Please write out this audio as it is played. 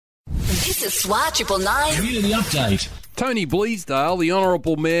This is SWAT 999. Community Update. Tony Bleasdale, the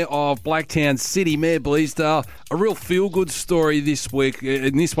Honourable Mayor of Blacktown City. Mayor Bleasdale, a real feel-good story this week,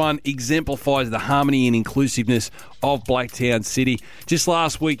 and this one exemplifies the harmony and inclusiveness of Blacktown City. Just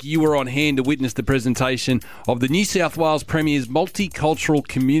last week, you were on hand to witness the presentation of the New South Wales Premier's Multicultural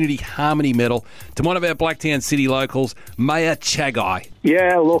Community Harmony Medal to one of our Blacktown City locals, Mayor Chagai.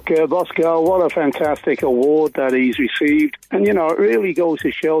 Yeah, look, Bosco, what a fantastic award that he's received. And, it really goes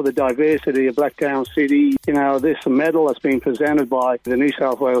to show the diversity of Blacktown City. This medal that's been presented by the New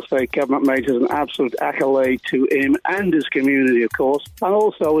South Wales State Government makes it an absolute accolade to him and his community, of course, and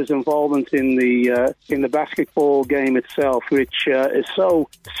also his involvement in the basketball game itself, which is so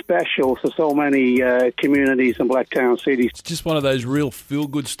special for so many communities in Blacktown City. It's just one of those real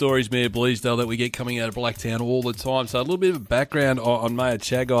feel-good stories, Mayor Bleasdale, that we get coming out of Blacktown all the time. So a little bit of background on Mayor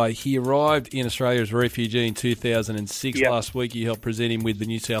Chagai. He arrived in Australia as a refugee in 2006. Yep. Last week, he helped present him with the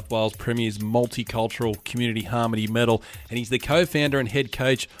New South Wales Premier's Multicultural Community Harmony Medal, and he's the co-founder and head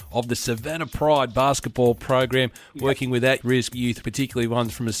coach of the Savannah Pride basketball program, working with at-risk youth, particularly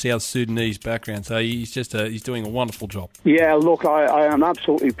ones from a South Sudanese background. So he's doing a wonderful job. Yeah, look, I am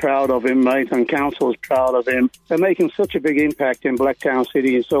absolutely proud of him, mate, and council is proud of him. They're making such a big impact in Blacktown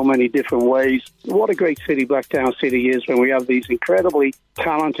City in so many different ways. What a great city Blacktown City is when we have these incredibly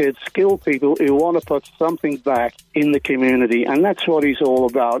talented, skilled people who want to put something back in the community, and that's what he's all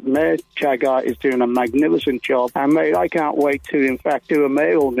about. Mayor Chagai is doing a magnificent job, and mate, I can't wait to, in fact, do a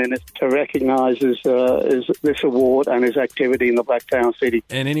mayoral minute to recognise this award and his activity in the Blacktown City.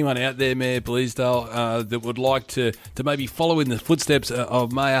 And anyone out there, Mayor Bleasdale, that would like to maybe follow in the footsteps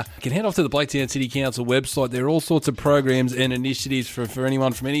of Mayor, can head off to the Blacktown City Council website. There are all sorts of programs and initiatives for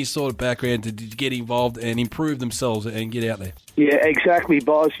anyone from any sort of background to get involved and improve themselves and get out there. Yeah, exactly,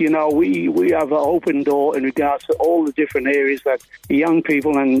 boss. We have an open door in regards to all the different areas that young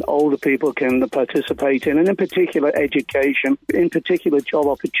people and older people can participate in, and in particular education, in particular job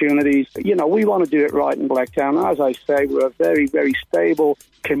opportunities. We want to do it right in Blacktown. As I say, we're a very, very stable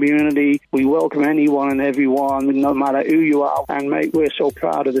community. We welcome anyone and everyone, no matter who you are. And, mate, we're so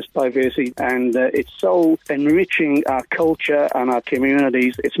proud of this diversity, and it's so enriching our culture and our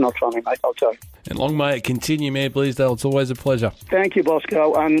communities. It's not funny, mate, I'll tell you. And long may it continue, Mayor Bleasdale. It's always a pleasure. Thank you,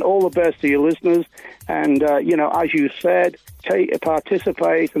 Bosco, and all the best to your listeners. And, as you said,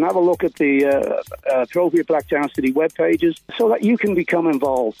 participate and have a look at the appropriate Blacktown City web pages so that you can become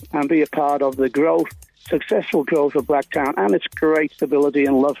involved and be a part of the successful growth of Blacktown and its great stability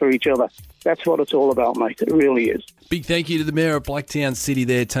and love for each other. That's what it's all about, mate. It really is. Big thank you to the Mayor of Blacktown City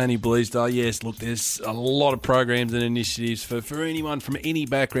there, Tony Bleasdale. Yes, look, there's a lot of programs and initiatives for anyone from any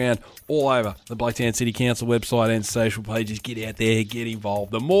background all over the Blacktown City Council website and social pages. Get out there, get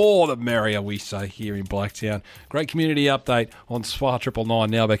involved. The more the merrier, we say here in Blacktown. Great community update on SWAT 999.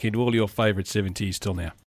 Now back into all your favourite 70s. Till now.